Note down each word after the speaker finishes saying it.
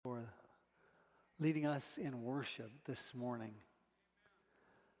leading us in worship this morning.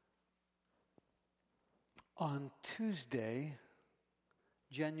 On Tuesday,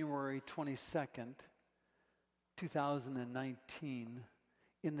 January 22nd, 2019,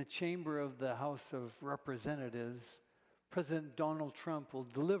 in the chamber of the House of Representatives, President Donald Trump will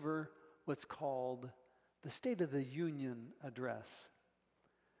deliver what's called the State of the Union Address.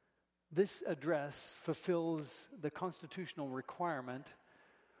 This address fulfills the constitutional requirement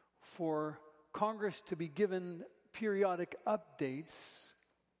for Congress to be given periodic updates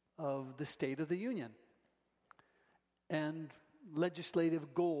of the State of the Union and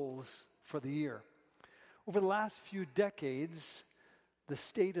legislative goals for the year. Over the last few decades, the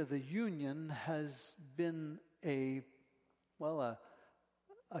State of the Union has been a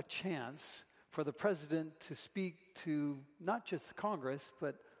chance for the president to speak to not just Congress,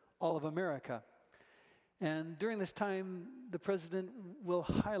 but all of America. And during this time, the president will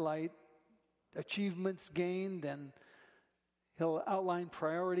highlight achievements gained, and he'll outline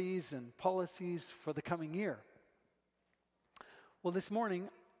priorities and policies for the coming year. Well, this morning,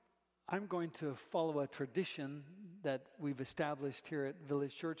 I'm going to follow a tradition that we've established here at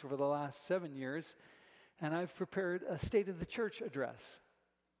Village Church over the last 7 years, and I've prepared a State of the Church address.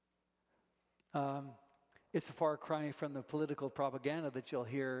 It's a far cry from the political propaganda that you'll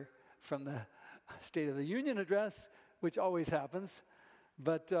hear from the State of the Union address, which always happens,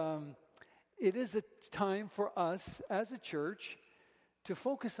 but it is a time for us as a church to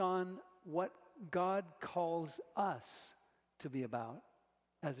focus on what God calls us to be about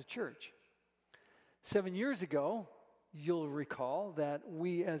as a church. 7 years ago, you'll recall that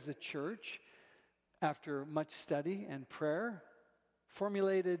we as a church, after much study and prayer,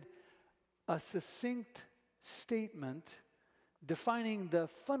 formulated a succinct statement defining the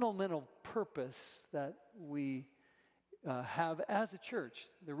fundamental purpose that we have as a church,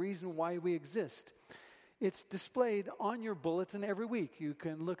 the reason why we exist. It's displayed on your bulletin every week. You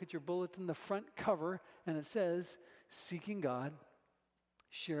can look at your bulletin, the front cover, and it says, seeking God,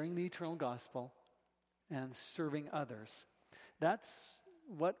 sharing the eternal gospel, and serving others. That's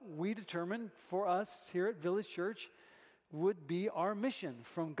what we determined for us here at Village Church would be our mission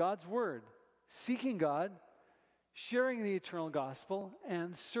from God's Word. Seeking God, sharing the eternal gospel,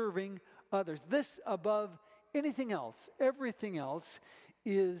 and serving others. This above anything else, everything else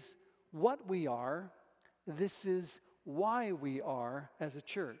is what we are. This is why we are as a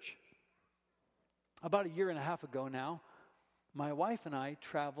church. About 1.5 years ago now, my wife and I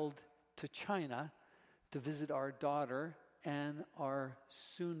traveled to China to visit our daughter and our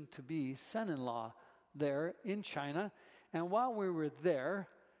soon-to-be son-in-law there in China. And while we were there,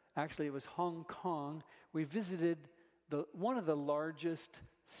 actually it was Hong Kong, we visited one of the largest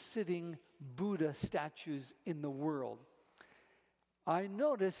sitting Buddha statues in the world. I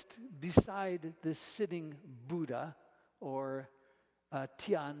noticed beside this sitting Buddha, or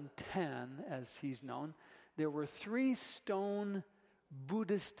Tian Tan as he's known, there were 3 stone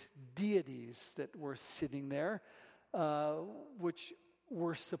Buddhist deities that were sitting there, which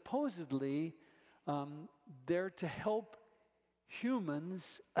were supposedly there to help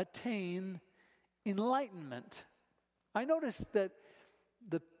humans attain enlightenment. I noticed that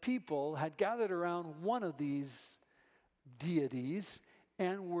the people had gathered around one of these deities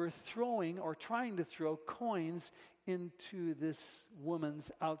and were throwing or trying to throw coins into this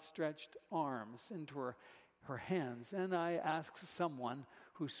woman's outstretched arms, into her hands. And I asked someone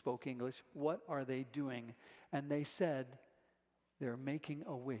who spoke English, what are they doing? And they said, they're making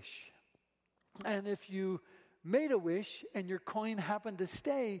a wish. And if you made a wish and your coin happened to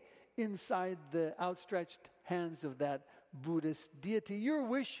stay inside the outstretched hands of that Buddhist deity, your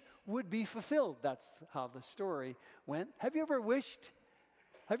wish would be fulfilled. That's how the story went. Have you ever wished?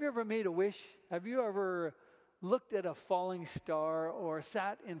 Have you ever made a wish? Have you ever looked at a falling star or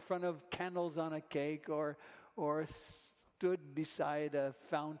sat in front of candles on a cake or stood beside a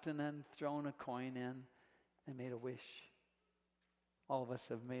fountain and thrown a coin in and made a wish? All of us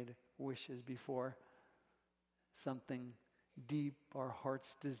have made wishes before. Something deep our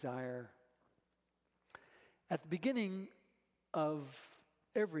hearts desire. At the beginning of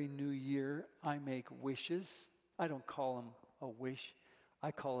every new year, I make wishes. I don't call them a wish.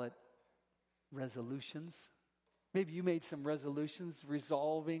 I call it resolutions. Maybe you made some resolutions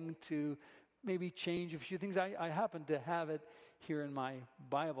resolving to maybe change a few things. I happen to have it here in my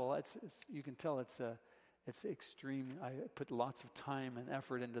Bible. It's you can tell it's extreme. I put lots of time and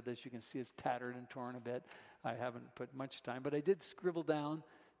effort into this. You can see it's tattered and torn a bit. I haven't put much time, but I did scribble down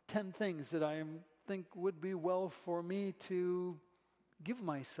 10 things that I think would be well for me to give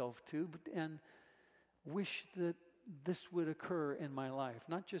myself to and wish that this would occur in my life.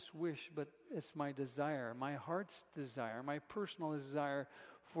 Not just wish, but it's my desire, my heart's desire, my personal desire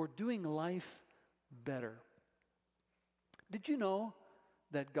for doing life better. Did you know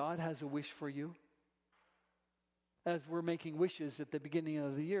that God has a wish for you? As we're making wishes at the beginning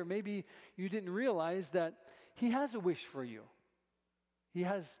of the year, maybe you didn't realize that He has a wish for you. He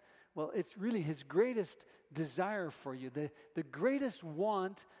has, it's really His greatest desire for you, the greatest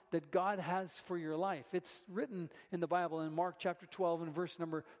want that God has for your life. It's written in the Bible in Mark chapter 12 and verse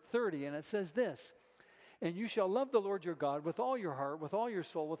number 30, and it says this, "And you shall love the Lord your God with all your heart, with all your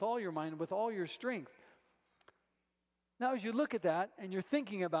soul, with all your mind, with all your strength." Now, as you look at that and you're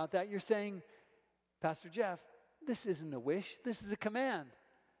thinking about that, you're saying, "Pastor Jeff, this isn't a wish, this is a command.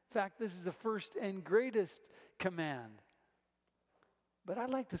 In fact, this is the first and greatest command." But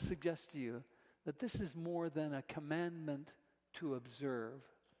I'd like to suggest to you that this is more than a commandment to observe.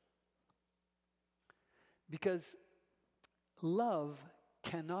 Because love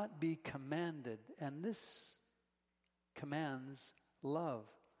cannot be commanded, and this commands love.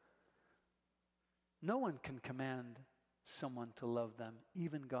 No one can command someone to love them,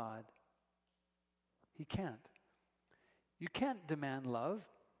 even God. He can't. You can't demand love.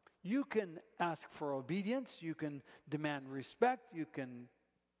 You can ask for obedience. You can demand respect.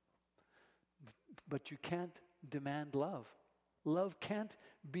 But you can't demand love. Love can't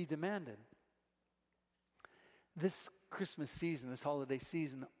be demanded. This Christmas season, this holiday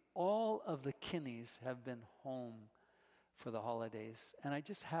season, all of the Kinneys have been home for the holidays. And I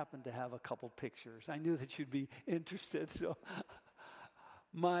just happened to have a couple pictures. I knew that you'd be interested. So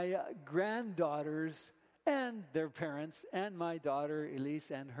my granddaughters and their parents, and my daughter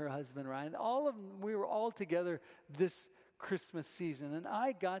Elise and her husband Ryan, all of them, we were all together this Christmas season, and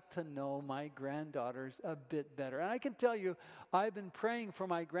I got to know my granddaughters a bit better. And I can tell you, I've been praying for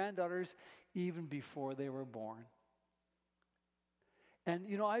my granddaughters even before they were born. And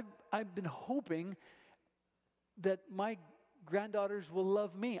I've been hoping that my granddaughters will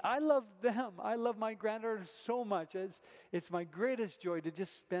love me. I love them. I love my granddaughters so much. It's my greatest joy to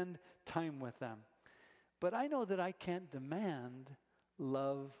just spend time with them. But I know that I can't demand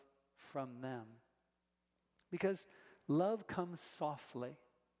love from them. Because love comes softly.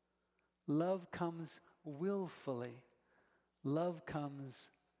 Love comes willfully. Love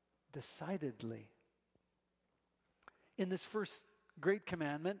comes decidedly. In this first great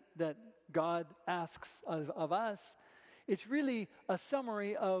commandment that God asks of us, it's really a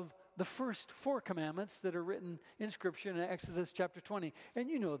summary of the first 4 commandments that are written in Scripture in Exodus chapter 20. And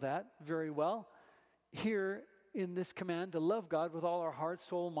you know that very well. Here in this command to love God with all our heart,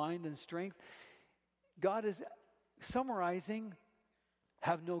 soul, mind, and strength, God is summarizing,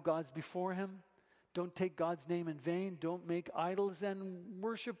 have no gods before Him, don't take God's name in vain, don't make idols, and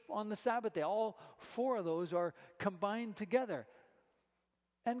worship on the Sabbath day. All 4 of those are combined together.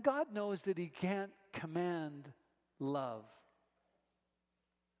 And God knows that He can't command love.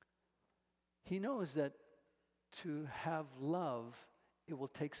 He knows that to have love, it will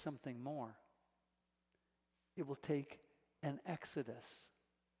take something more. It will take an exodus.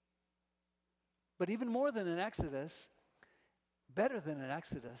 But even more than an exodus, better than an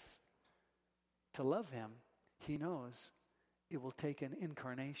exodus, to love Him, He knows it will take an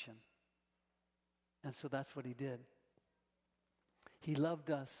incarnation. And so that's what He did. He loved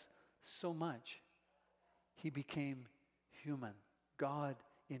us so much, He became human, God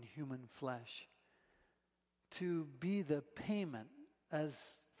in human flesh, to be the payment,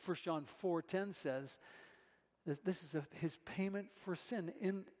 as 1 John 4:10 says, that this is His payment for sin.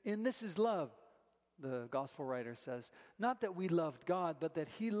 In this is love, the gospel writer says. Not that we loved God, but that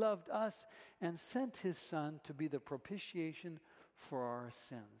He loved us and sent His Son to be the propitiation for our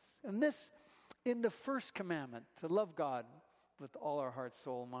sins. And this, in the first commandment, to love God with all our heart,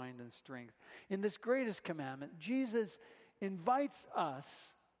 soul, mind, and strength. In this greatest commandment, Jesus invites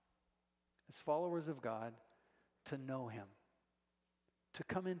us, as followers of God, to know Him, to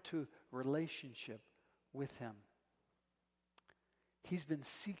come into relationship with Him. He's been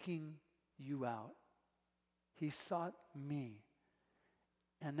seeking you out. He sought me.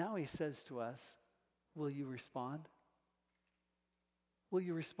 And now He says to us, will you respond? Will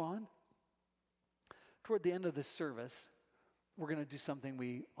you respond? Toward the end of this service, we're going to do something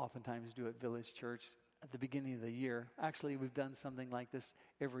we oftentimes do at Village Church at the beginning of the year. Actually, we've done something like this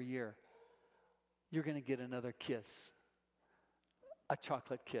every year. You're going to get another kiss, a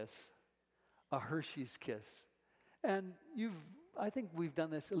chocolate kiss, a Hershey's kiss. And I think we've done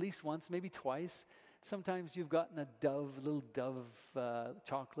this at least once, maybe twice. Sometimes you've gotten a little Dove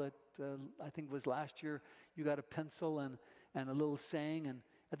chocolate. I think it was last year. You got a pencil and a little saying. And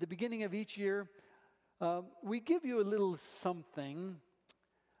at the beginning of each year, we give you a little something.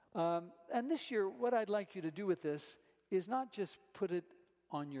 And this year, what I'd like you to do with this is not just put it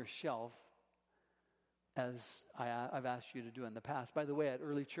on your shelf, as I've asked you to do in the past. By the way, at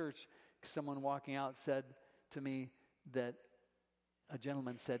early church, someone walking out said to me that a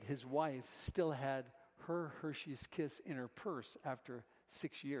gentleman said his wife still had her Hershey's Kiss in her purse after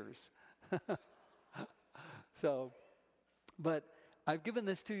 6 years. So, but I've given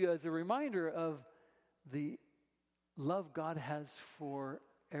this to you as a reminder of the love God has for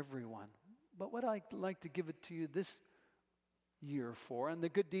everyone. But what I'd like to give it to you this year for, and the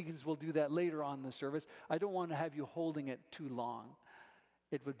good deacons will do that later on in the service, I don't want to have you holding it too long.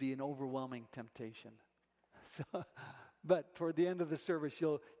 It would be an overwhelming temptation. So, but toward the end of the service,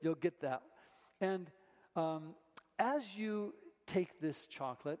 you'll get that. And as you take this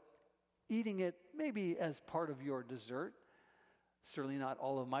chocolate, eating it maybe as part of your dessert, certainly not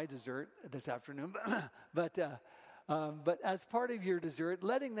all of my dessert this afternoon, but as part of your dessert,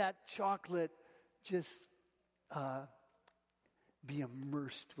 letting that chocolate just be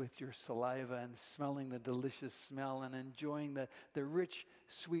immersed with your saliva and smelling the delicious smell and enjoying the rich,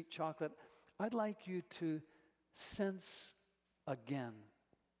 sweet chocolate, I'd like you to sense again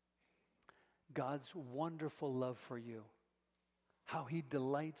God's wonderful love for you, how He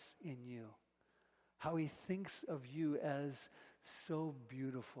delights in you, how He thinks of you as so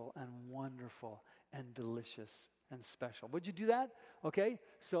beautiful and wonderful and delicious and special. Would you do that? Okay,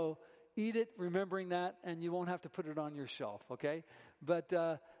 so eat it remembering that, and you won't have to put it on your shelf, okay? But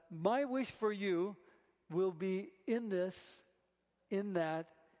my wish for you will be in that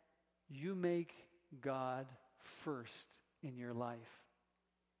you make God first in your life.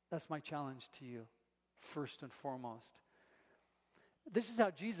 That's my challenge to you, first and foremost. This is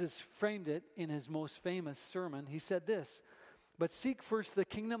how Jesus framed it in His most famous sermon. He said this, "But seek first the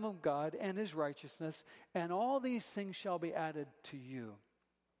kingdom of God and His righteousness, and all these things shall be added to you."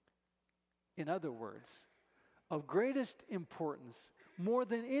 In other words, of greatest importance, more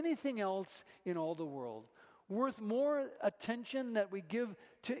than anything else in all the world, worth more attention that we give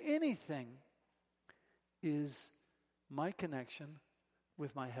to anything, is my connection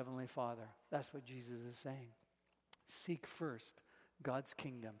with my Heavenly Father. That's what Jesus is saying. Seek first God's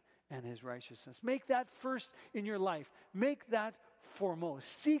kingdom and His righteousness. Make that first in your life. Make that foremost.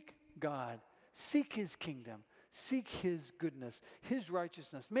 Seek God. Seek His kingdom. Seek His goodness, His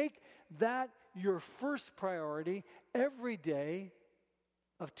righteousness. Make that your first priority every day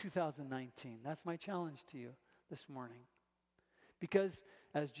of 2019. That's my challenge to you this morning. Because,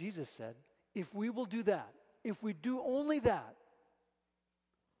 as Jesus said, if we will do that, if we do only that,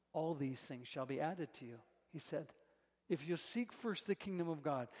 all these things shall be added to you, He said. If you seek first the kingdom of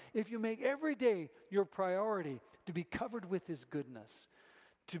God, if you make every day your priority to be covered with His goodness,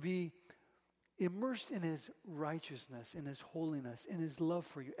 to be immersed in His righteousness, in His holiness, in His love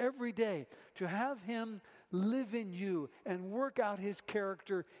for you, every day, to have Him live in you and work out His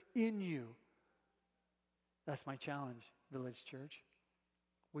character in you. That's my challenge, Village Church.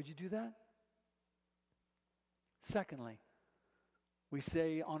 Would you do that? Secondly, we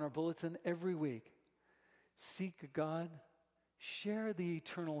say on our bulletin every week, seek God, share the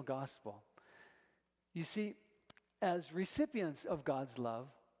eternal gospel. You see, as recipients of God's love,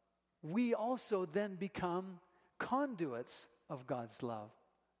 we also then become conduits of God's love.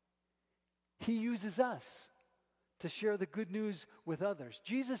 He uses us to share the good news with others.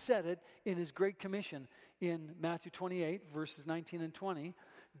 Jesus said it in His Great Commission in Matthew 28, verses 19 and 20.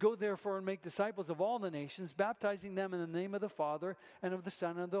 "Go therefore and make disciples of all the nations, baptizing them in the name of the Father and of the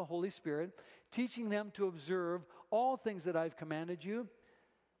Son and of the Holy Spirit, teaching them to observe all things that I've commanded you."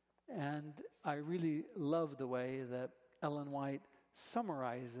 And I really love the way that Ellen White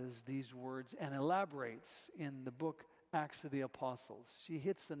summarizes these words and elaborates in the book Acts of the Apostles. She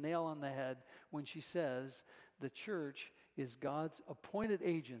hits the nail on the head when she says the church is God's appointed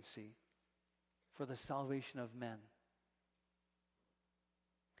agency for the salvation of men.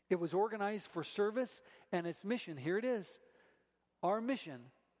 It was organized for service, and its mission, here it is. Our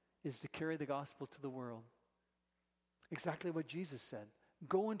mission is to carry the gospel to the world. Exactly what Jesus said.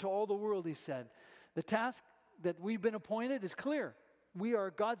 Go into all the world, He said. The task that we've been appointed is clear. We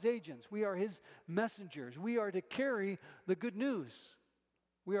are God's agents. We are His messengers. We are to carry the good news.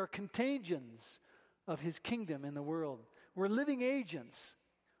 We are contagions of His kingdom in the world. We're living agents.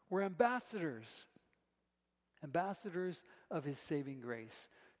 We're ambassadors. Ambassadors of His saving grace.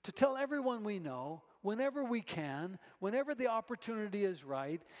 To tell everyone we know, whenever we can, whenever the opportunity is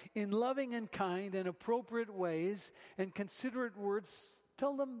right, in loving and kind and appropriate ways and considerate words,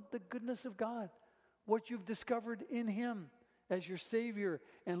 tell them the goodness of God, what you've discovered in Him, as your Savior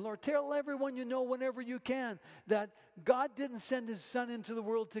and Lord. Tell everyone you know whenever you can that God didn't send His Son into the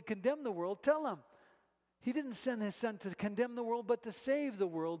world to condemn the world. Tell them. He didn't send His Son to condemn the world, but to save the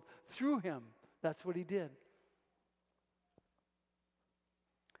world through Him. That's what He did.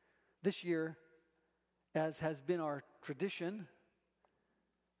 This year, as has been our tradition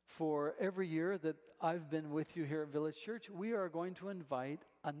for every year that I've been with you here at Village Church, we are going to invite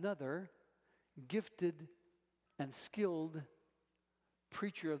another gifted and skilled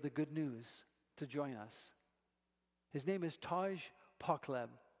preacher of the good news to join us. His name is Taj Pokleb.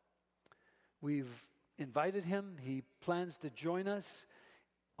 We've invited him. He plans to join us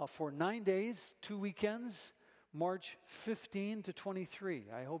for 9 days, 2 weekends, March 15 to 23.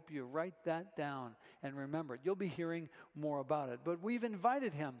 I hope you write that down and remember it. You'll be hearing more about it. But we've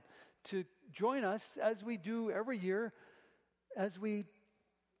invited him to join us as we do every year, as we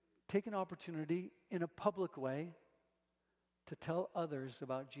take an opportunity in a public way to tell others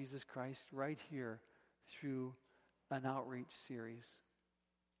about Jesus Christ right here through an outreach series.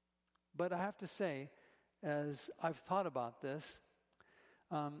 But I have to say, as I've thought about this,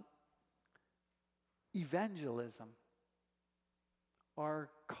 evangelism, our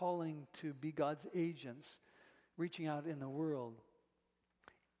calling to be God's agents, reaching out in the world,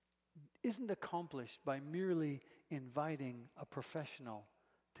 isn't accomplished by merely inviting a professional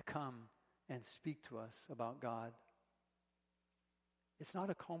to come and speak to us about God. It's not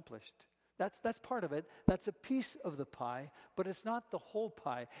accomplished. That's part of it. That's a piece of the pie, but it's not the whole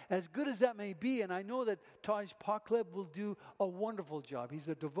pie. As good as that may be, and I know that Taj Pokleb will do a wonderful job. He's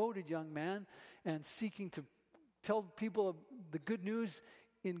a devoted young man and seeking to tell people the good news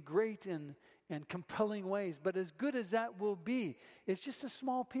in great and compelling ways. But as good as that will be, it's just a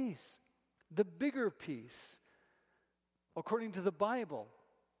small piece. The bigger piece, according to the Bible,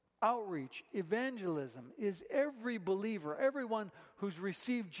 outreach, evangelism, is every believer, everyone who's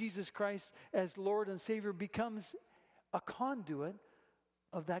received Jesus Christ as Lord and Savior becomes a conduit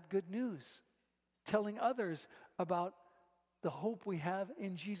of that good news, telling others about the hope we have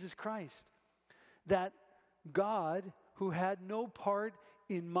in Jesus Christ. That God, who had no part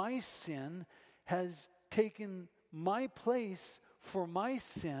in my sin, has taken my place for my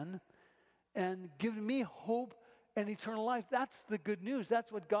sin and given me hope and eternal life. That's the good news.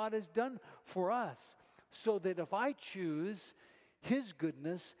 That's what God has done for us. So that if I choose His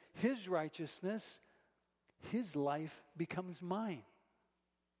goodness, His righteousness, His life becomes mine.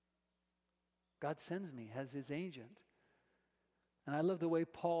 God sends me as His agent. And I love the way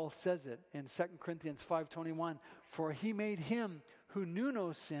Paul says it in 2 Corinthians 5:21. For He made Him who knew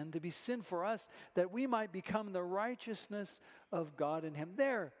no sin to be sin for us, that we might become the righteousness of God in Him.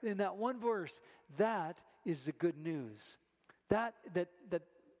 There, in that one verse, that is the good news. That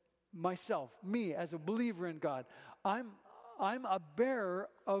myself, me as a believer in God, I'm a bearer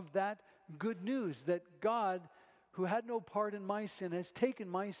of that good news, that God, who had no part in my sin, has taken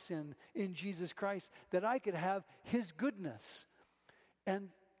my sin in Jesus Christ, that I could have His goodness. And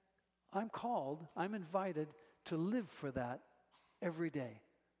I'm invited to live for that every day.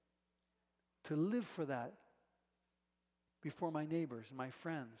 To live for that before my neighbors, my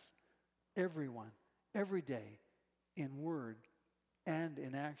friends, everyone. Every day, in word and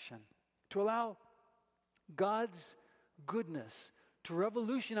in action. To allow God's goodness to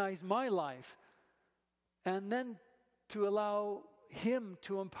revolutionize my life, and then to allow Him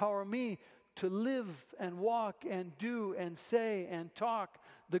to empower me to live and walk and do and say and talk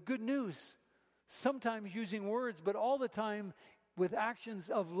the good news. Sometimes using words, but all the time with actions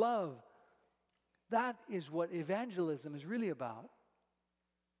of love. That is what evangelism is really about.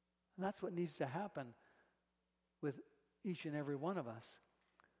 And that's what needs to happen with each and every one of us.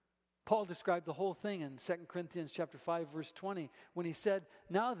 Paul described the whole thing in 2 Corinthians chapter 5, verse 20, when he said,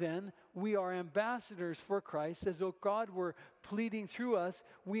 now then, we are ambassadors for Christ, as though God were pleading through us.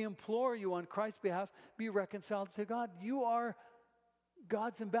 We implore you on Christ's behalf, be reconciled to God. You are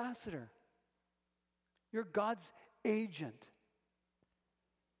God's ambassador. You're God's agent.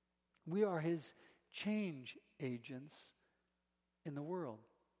 We are His change agents in the world.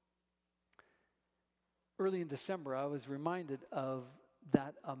 Early in December, I was reminded of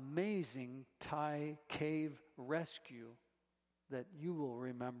that amazing Thai cave rescue that you will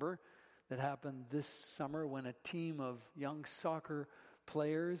remember that happened this summer when a team of young soccer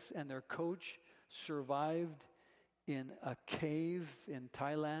players and their coach survived in a cave in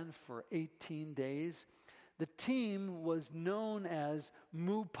Thailand for 18 days. The team was known as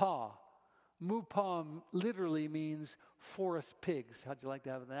Mu Pa. Mupa literally means forest pigs. How'd you like to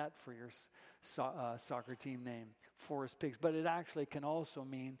have that for your soccer team name? Forest pigs. But it actually can also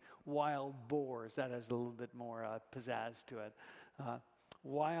mean wild boars. That has a little bit more pizzazz to it.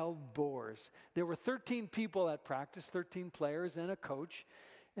 Wild boars. There were 13 people at practice, 13 players and a coach.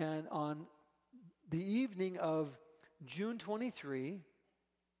 And on the evening of June 23,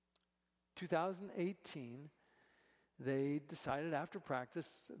 2018, they decided after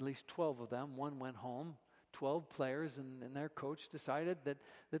practice, at least 12 of them, one went home, 12 players and their coach decided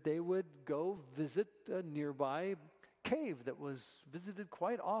that they would go visit a nearby cave that was visited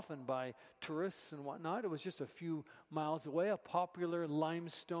quite often by tourists and whatnot. It was just a few miles away, a popular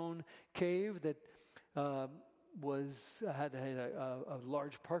limestone cave that had a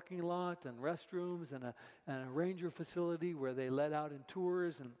large parking lot and restrooms and a ranger facility where they let out in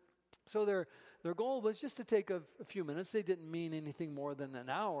tours. And so their goal was just to take a few minutes. They didn't mean anything more than an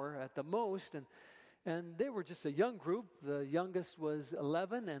hour at the most. And they were just a young group. The youngest was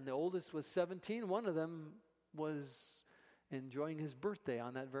 11 and the oldest was 17. One of them was enjoying his birthday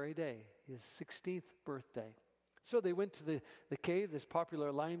on that very day, his 16th birthday. So they went to the cave, this popular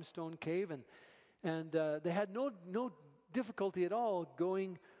limestone cave, and they had no difficulty at all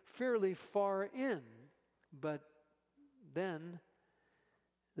going fairly far in. But then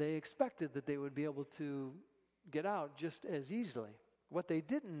they expected that they would be able to get out just as easily. What they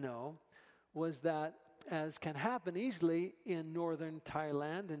didn't know was that, as can happen easily in northern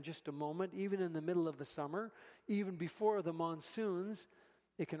Thailand in just a moment, even in the middle of the summer, even before the monsoons,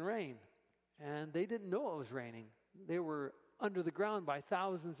 it can rain. And they didn't know it was raining. They were under the ground by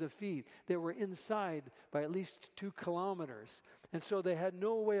thousands of feet. They were inside by at least 2 kilometers. And so they had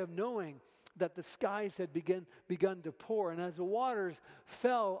no way of knowing that the skies had begun to pour. And as the waters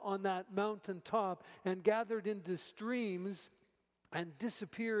fell on that mountaintop and gathered into streams and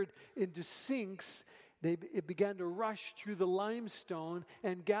disappeared into sinks, it began to rush through the limestone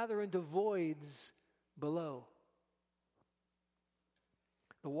and gather into voids below.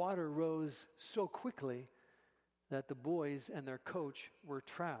 The water rose so quickly that the boys and their coach were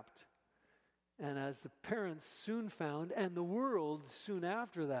trapped. And as the parents soon found, and the world soon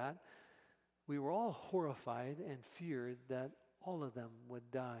after that, we were all horrified and feared that all of them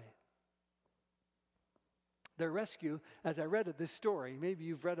would die. Their rescue, as I read this story, maybe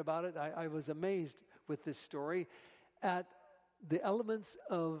you've read about it, I was amazed with this story at the elements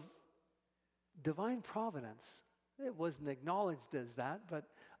of divine providence. It wasn't acknowledged as that, but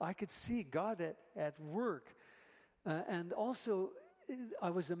I could see God at work. And also, I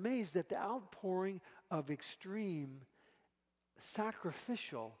was amazed at the outpouring of extreme,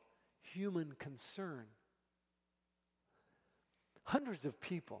 sacrificial human concern. Hundreds of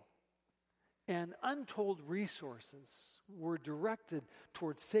people and untold resources were directed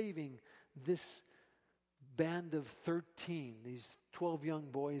towards saving this band of 13, these 12 young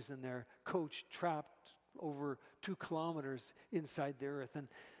boys and their coach trapped over 2 kilometers inside the earth. And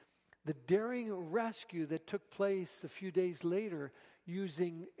the daring rescue that took place a few days later,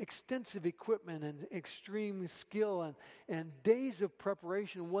 using extensive equipment and extreme skill and days of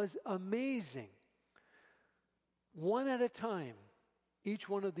preparation, was amazing. One at a time, each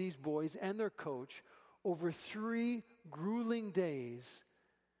one of these boys and their coach, over 3 grueling days,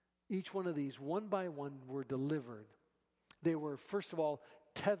 each one of these, one by one, were delivered. They were, first of all,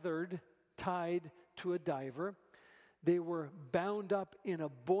 tied to a diver. They were bound up in a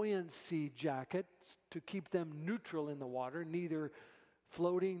buoyancy jacket to keep them neutral in the water, neither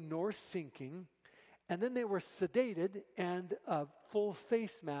floating nor sinking. And then they were sedated, and a full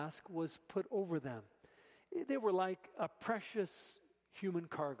face mask was put over them. They were like a precious human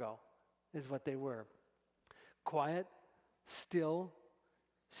cargo, is what they were. Quiet, still,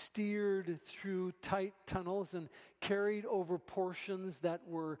 steered through tight tunnels and carried over portions that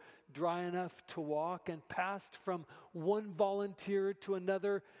were dry enough to walk, and passed from one volunteer to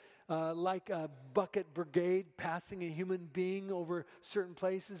another like a bucket brigade passing a human being over certain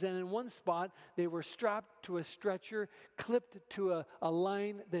places. And in one spot, they were strapped to a stretcher, clipped to a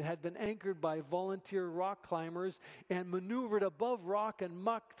line that had been anchored by volunteer rock climbers, and maneuvered above rock and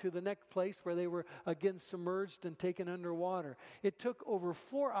muck to the next place where they were again submerged and taken underwater. It took over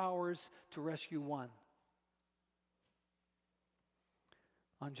 4 hours to rescue one.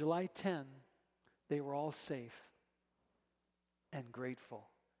 On July 10, they were all safe and grateful.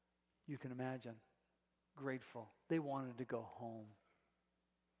 You can imagine, grateful. They wanted to go home.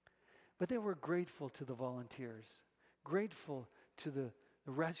 But they were grateful to the volunteers, grateful to the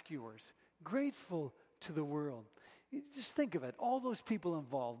rescuers, grateful to the world. Just think of it, all those people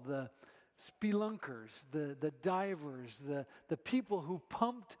involved, the spelunkers, the divers, the people who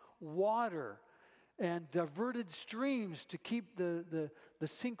pumped water and diverted streams to keep the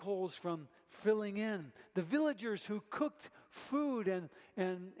sinkholes from filling in. The villagers who cooked food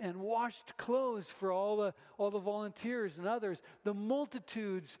and washed clothes for all the volunteers and others. The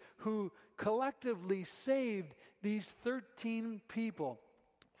multitudes who collectively saved these 13 people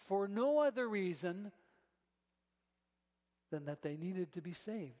for no other reason than that they needed to be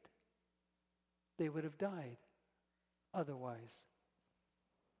saved. They would have died otherwise.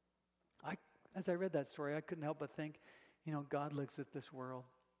 As I read that story, I couldn't help but think, God looks at this world.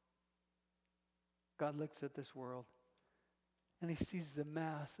 God looks at this world, and he sees the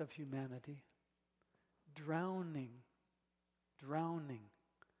mass of humanity drowning.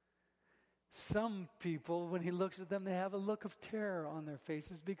 Some people, when he looks at them, they have a look of terror on their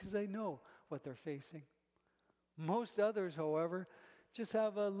faces because they know what they're facing. Most others, however, just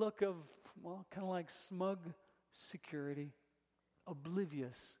have a look of, kind of like smug security,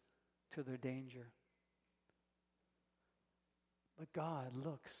 oblivious to their danger. But God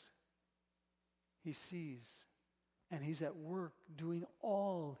looks, he sees, and he's at work doing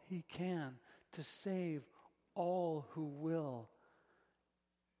all he can to save all who will.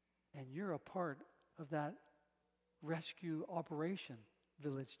 And you're a part of that rescue operation,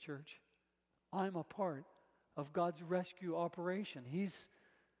 Village Church. I'm a part of God's rescue operation. He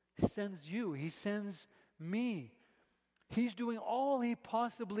sends you. He sends me. He's doing all he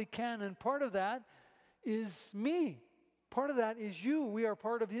possibly can, and part of that is me. Part of that is you. We are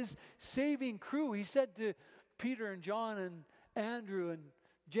part of his saving crew. He said to Peter and John and Andrew and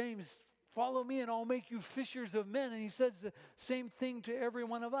James, "Follow me and I'll make you fishers of men." And he says the same thing to every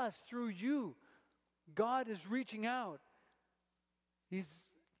one of us. Through you, God is reaching out.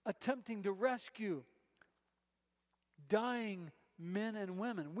 He's attempting to rescue dying men and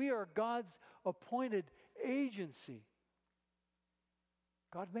women. We are God's appointed agency.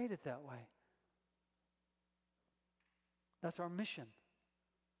 God made it that way. That's our mission.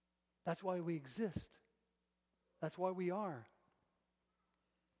 That's why we exist. That's why we are.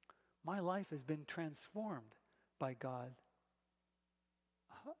 My life has been transformed by God.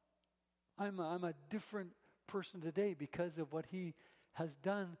 I'm a different person today because of what he has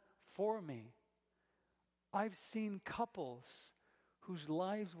done for me. I've seen couples whose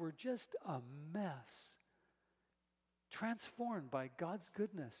lives were just a mess, transformed by God's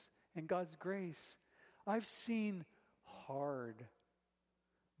goodness and God's grace. I've seen hard,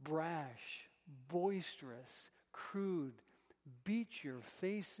 brash, boisterous, crude, beat your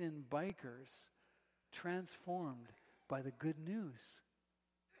face in bikers transformed by the good news.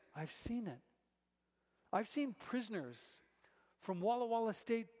 I've seen it. I've seen prisoners from Walla Walla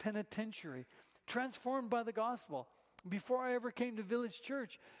State Penitentiary transformed by the gospel. Before I ever came to Village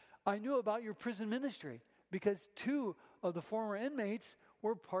Church, I knew about your prison ministry because 2 of the former inmates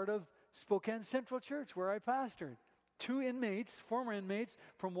were part of Spokane Central Church where I pastored. 2 inmates, former inmates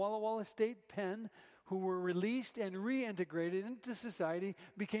from Walla Walla State Pen, who were released and reintegrated into society,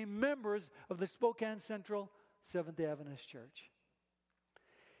 became members of the Spokane Central Seventh-day Adventist Church.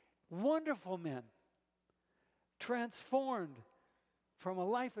 Wonderful men, transformed from a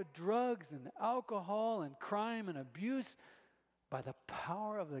life of drugs and alcohol and crime and abuse by the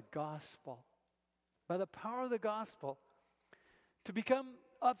power of the gospel. By the power of the gospel, to become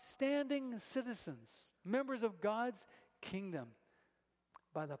upstanding citizens, members of God's kingdom,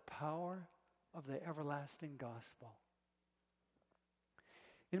 by the power of the everlasting gospel.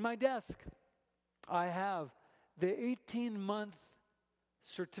 In my desk, I have the 18-month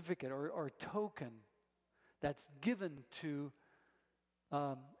certificate or token that's given to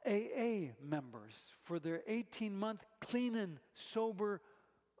AA members for their 18-month clean and sober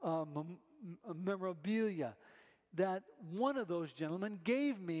memorabilia that one of those gentlemen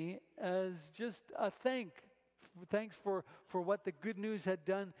gave me as just a thanks for what the good news had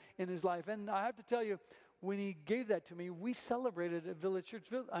done in his life. And I have to tell you, when he gave that to me, we celebrated at Village Church.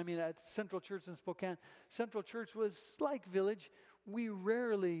 At Central Church in Spokane. Central Church was like Village. We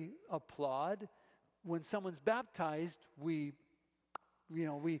rarely applaud. When someone's baptized, we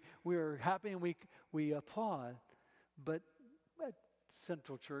are happy and we applaud. But at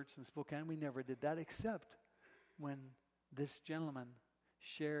Central Church in Spokane, we never did that, except when this gentleman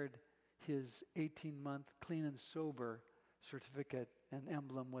shared his 18-month clean and sober certificate and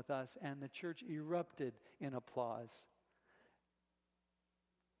emblem with us, and the church erupted in applause.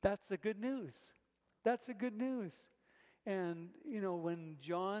 That's the good news. That's the good news. And, when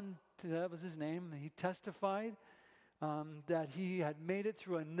John, that was his name, he testified that he had made it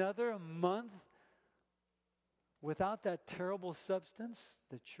through another month without that terrible substance,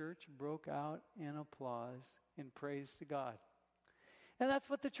 the church broke out in applause, in praise to God. And that's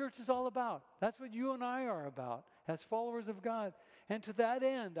what the church is all about. That's what you and I are about as followers of God. And to that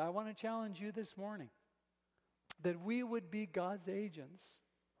end, I want to challenge you this morning that we would be God's agents,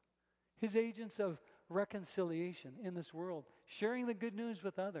 His agents of reconciliation in this world, sharing the good news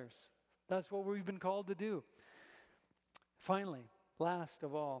with others. That's what we've been called to do. Finally, last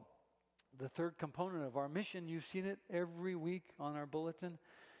of all, the third component of our mission, you've seen it every week on our bulletin,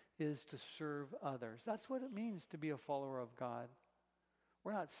 is to serve others. That's what it means to be a follower of God.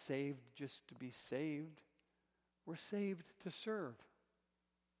 We're not saved just to be saved. We're saved to serve.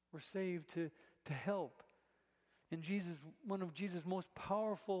 We're saved to help. In one of Jesus' most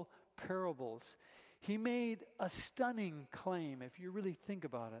powerful parables, he made a stunning claim, if you really think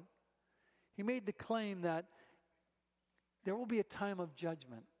about it. He made the claim that there will be a time of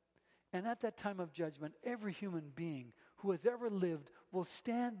judgment. And at that time of judgment, every human being who has ever lived will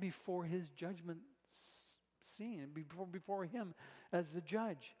stand before his judgment scene, before him as the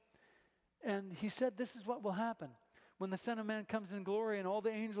judge. And he said this is what will happen. When the Son of Man comes in glory and all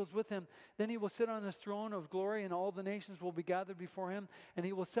the angels with him, then he will sit on his throne of glory and all the nations will be gathered before him, and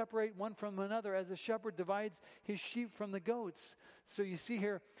he will separate one from another as a shepherd divides his sheep from the goats. So you see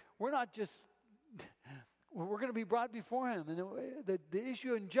here, we're going to be brought before him. And the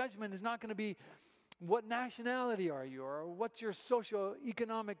issue in judgment is not going to be what nationality are you, or what's your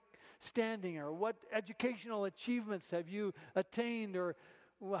socioeconomic standing, or what educational achievements have you attained, or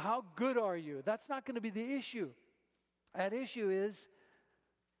how good are you. That's not going to be the issue. That issue is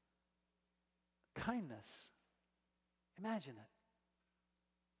kindness. Imagine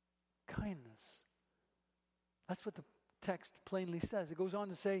it. Kindness. That's what the text plainly says. It goes on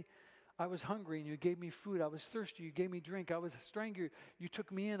to say, I was hungry and you gave me food. I was thirsty, you gave me drink. I was a stranger, you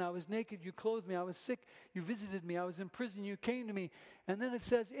took me in. I was naked, you clothed me. I was sick, you visited me. I was in prison, you came to me. And then it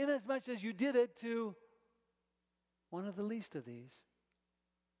says, inasmuch as you did it to one of the least of these,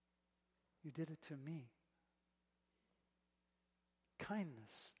 you did it to me.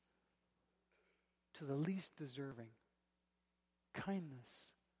 Kindness to the least deserving.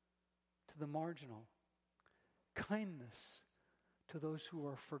 Kindness to the marginal. Kindness to those who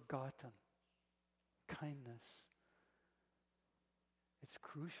are forgotten. Kindness. It's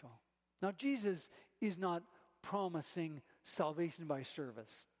crucial. Now, Jesus is not promising salvation by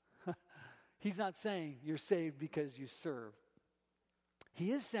service. He's not saying you're saved because you serve.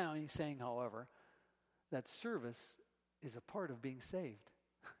 He is saying, however, that service is a part of being saved.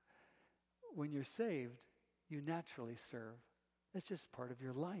 When you're saved, you naturally serve. It's just part of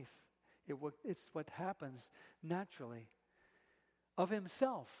your life. It's what happens naturally. Of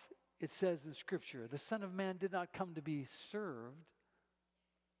himself, it says in Scripture, the Son of Man did not come to be served,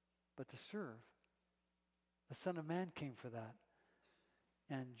 but to serve. The Son of Man came for that.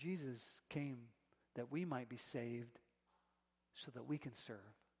 And Jesus came that we might be saved so that we can serve.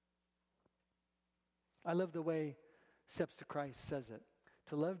 I love the way Steps to Christ says it.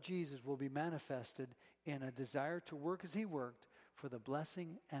 To love Jesus will be manifested in a desire to work as he worked for the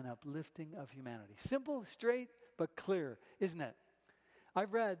blessing and uplifting of humanity. Simple, straight, but clear, isn't it?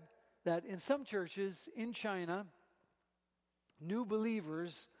 I've read that in some churches in China, new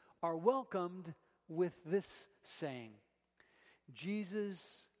believers are welcomed with this saying,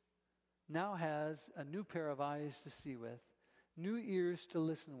 Jesus now has a new pair of eyes to see with, new ears to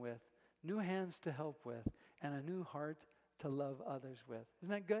listen with, new hands to help with, and a new heart to love others with. Isn't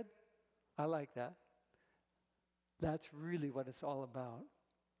that good? I like that. That's really what it's all about.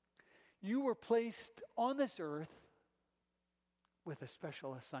 You were placed on this earth with a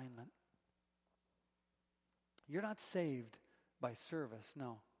special assignment. You're not saved by service,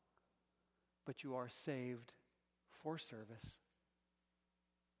 no. But you are saved for service.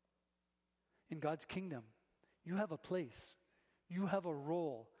 In God's kingdom, you have a place. You have a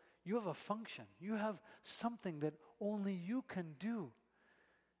role. You have a function. You have something that only you can do.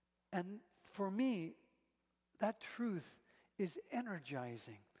 And for me, that truth is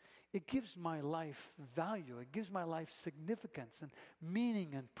energizing. It gives my life value. It gives my life significance and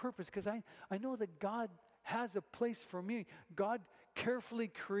meaning and purpose, because I know that God has a place for me. God carefully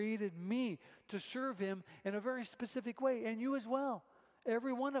created me to serve him in a very specific way, and you as well.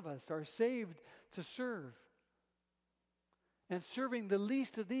 Every one of us are saved to serve. And serving the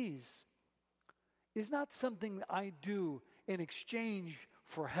least of these is not something I do in exchange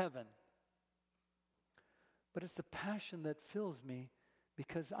for heaven, but it's the passion that fills me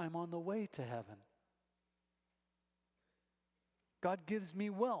because I'm on the way to heaven. God gives me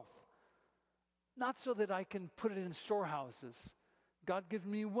wealth, not so that I can put it in storehouses. God gives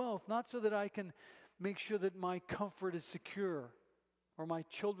me wealth, not so that I can make sure that my comfort is secure or my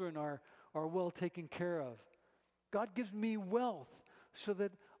children are well taken care of. God gives me wealth so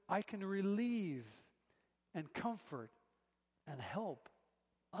that I can relieve and comfort and help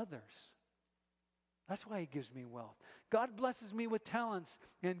others. That's why He gives me wealth. God blesses me with talents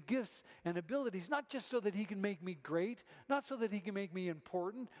and gifts and abilities, not just so that He can make me great, not so that He can make me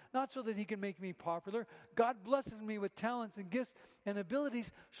important, not so that He can make me popular. God blesses me with talents and gifts and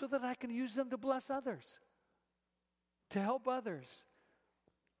abilities so that I can use them to bless others, to help others,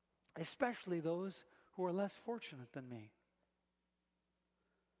 especially those who are less fortunate than me,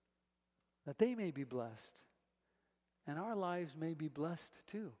 that they may be blessed and our lives may be blessed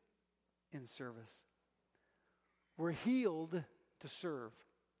too in service. We're healed to serve.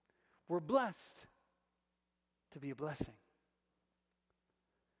 We're blessed to be a blessing.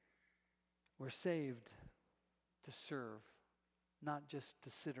 We're saved to serve, not just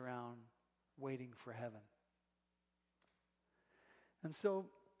to sit around waiting for heaven. And so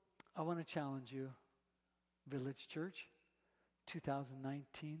I want to challenge you, Village Church,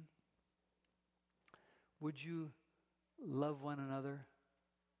 2019. Would you love one another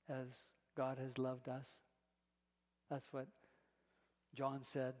as God has loved us? That's what John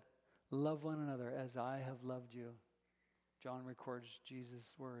said. Love one another as I have loved you. John records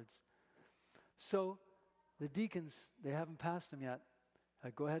Jesus' words. So the deacons, they haven't passed them yet.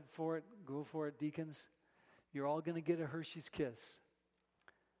 Go ahead for it. Go for it, deacons. You're all going to get a Hershey's Kiss.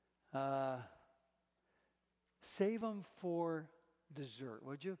 Save them for dessert,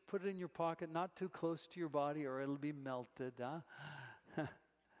 would you? Put it in your pocket, not too close to your body or it'll be melted.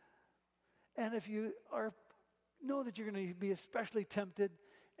 And if you know that you're going to be especially tempted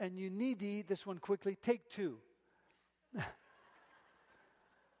and you need to eat this one quickly, take 2.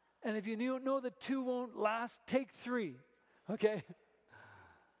 And if you know that 2 won't last, take 3, okay?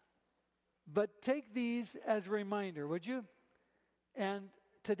 But take these as a reminder, would you? And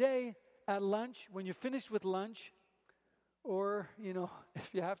today at lunch, when you're finished with lunch, or, if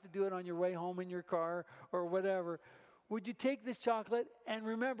you have to do it on your way home in your car or whatever, would you take this chocolate and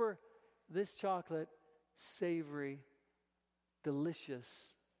remember this chocolate, savory,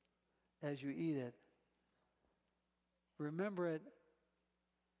 delicious as you eat it. Remember it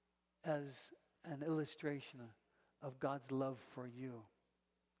as an illustration of God's love for you.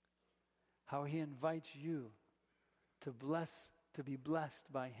 How He invites you to be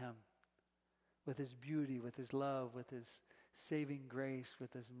blessed by Him with His beauty, with His love, with His saving grace,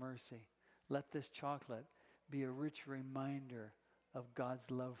 with His mercy. Let this chocolate be a rich reminder of God's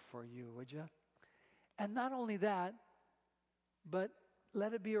love for you, would you? And not only that, but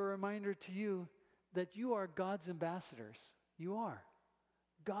let it be a reminder to you that you are God's ambassadors. You are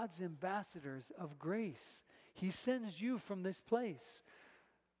God's ambassadors of grace. He sends you from this place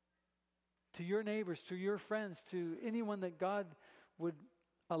to your neighbors, to your friends, to anyone that God would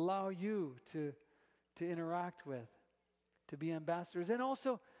allow you to interact with, to be ambassadors. And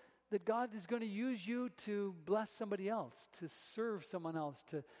also that God is going to use you to bless somebody else, to serve someone else,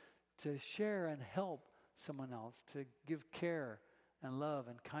 to share and help someone else, to give care and love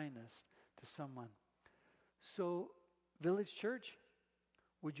and kindness to someone. So, Village Church,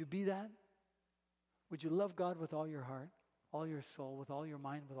 would you be that? Would you love God with all your heart, all your soul, with all your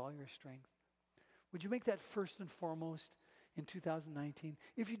mind, with all your strength? Would you make that first and foremost in 2019?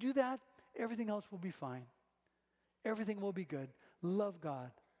 If you do that, everything else will be fine. Everything will be good. Love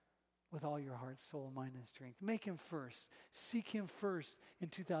God with all your heart, soul, mind, and strength. Make Him first. Seek Him first in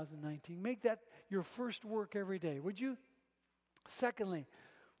 2019. Make that your first work every day, would you? Secondly,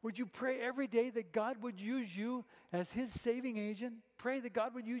 would you pray every day that God would use you as His saving agent? Pray that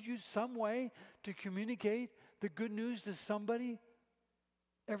God would use you some way to communicate the good news to somebody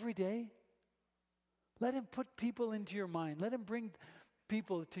every day. Let Him put people into your mind. Let Him bring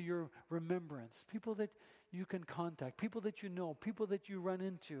people to your remembrance, people that you can contact, people that you know, people that you run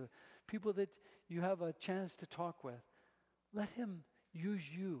into, people that you have a chance to talk with. Let Him use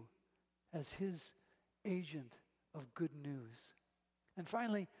you as His agent of good news. And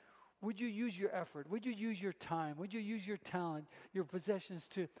finally, would you use your effort? Would you use your time? Would you use your talent, your possessions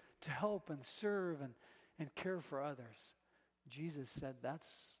to help and serve and care for others? Jesus said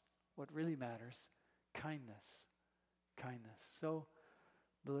that's what really matters. Kindness. So,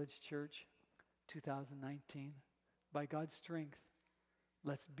 Village Church, 2019, by God's strength,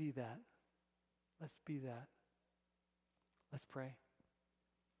 let's be that. Let's be that. Let's pray.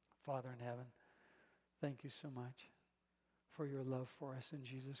 Father in heaven, thank you so much for your love for us in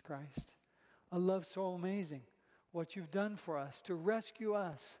Jesus Christ. A love so amazing. What you've done for us to rescue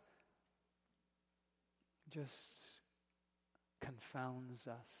us just confounds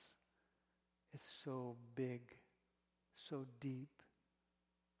us. It's so big, so deep.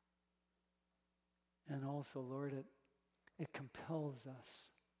 And also, Lord, It compels us.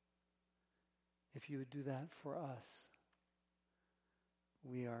 If you would do that for us,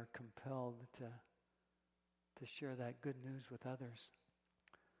 we are compelled to share that good news with others.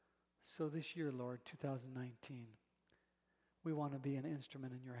 So this year, Lord, 2019, we want to be an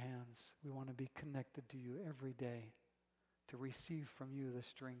instrument in your hands. We want to be connected to you every day, to receive from you the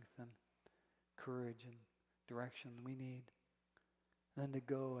strength and courage and direction we need, and then to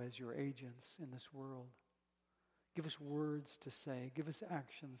go as your agents in this world. Give us words to say. Give us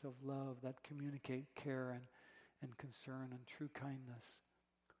actions of love that communicate care and concern and true kindness.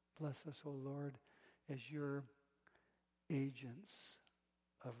 Bless us, O Lord, as your agents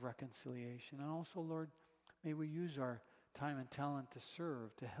of reconciliation. And also, Lord, may we use our time and talent to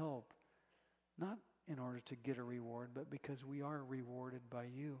serve, to help, not in order to get a reward, but because we are rewarded by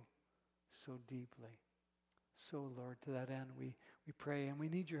you so deeply. So, Lord, to that end, we pray, and we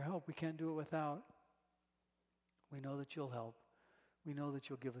need your help. We can't do it without. We know that you'll help. We know that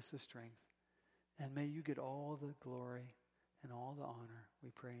you'll give us the strength. And may you get all the glory and all the honor.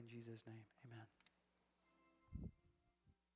 We pray in Jesus' name. Amen.